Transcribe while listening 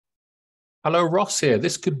Hello, Ross here.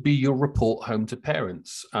 This could be your report home to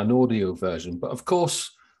parents, an audio version, but of course,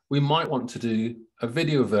 we might want to do a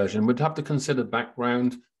video version. We'd have to consider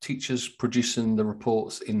background, teachers producing the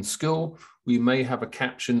reports in school. We may have a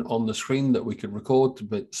caption on the screen that we could record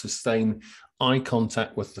to sustain eye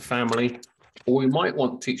contact with the family, or we might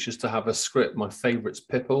want teachers to have a script. My favorite's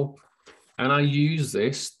Pipple, and I use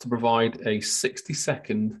this to provide a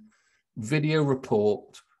 60-second video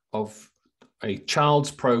report of a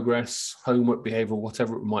child's progress, homework, behavior,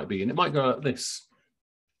 whatever it might be. And it might go like this.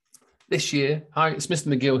 This year, hi, it's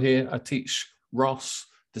Mr. McGill here. I teach Ross,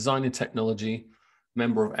 Design and Technology,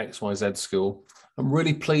 member of XYZ School. I'm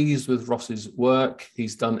really pleased with Ross's work.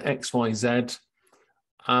 He's done XYZ.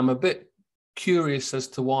 I'm a bit curious as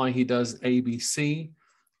to why he does ABC.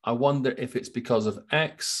 I wonder if it's because of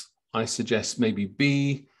X. I suggest maybe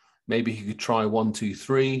B. Maybe he could try 1, 2,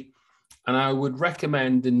 3. And I would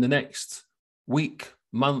recommend in the next week,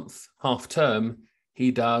 month, half term, he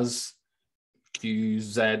does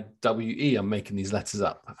QZWE. I'm making these letters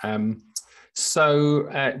up.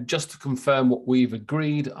 So just to confirm what we've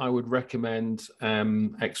agreed, I would recommend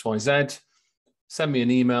XYZ. Send me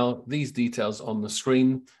an email, these details on the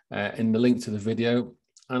screen in the link to the video.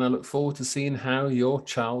 And I look forward to seeing how your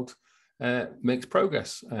child makes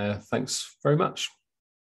progress. Thanks very much.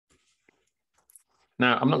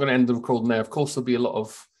 Now, I'm not going to end the recording there. Of course, there'll be a lot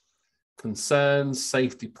of concerns,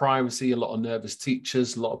 safety, privacy, a lot of nervous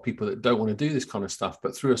teachers, a lot of people that don't want to do this kind of stuff.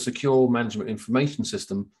 But through a secure management information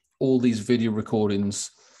system, all these video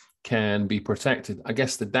recordings can be protected. I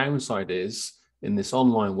guess the downside is, in this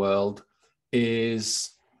online world,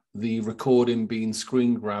 is the recording being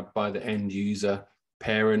screen grabbed by the end user,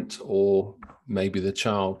 parent, or maybe the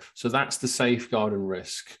child. So that's the safeguard and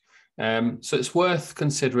risk. So it's worth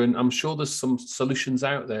considering. I'm sure there's some solutions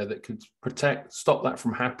out there that could stop that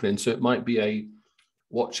from happening. So it might be a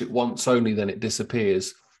watch it once only, then it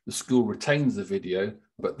disappears. The school retains the video,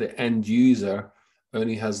 but the end user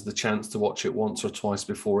only has the chance to watch it once or twice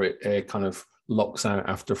before it kind of locks out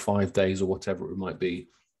after 5 days or whatever it might be.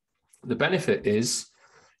 The benefit is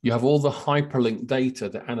you have all the hyperlink data,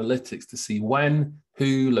 the analytics to see when,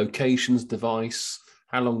 who, locations, device,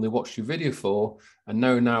 how long they watched your video for, and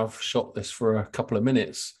now I've shot this for a couple of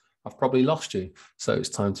minutes, I've probably lost you. So it's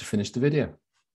time to finish the video.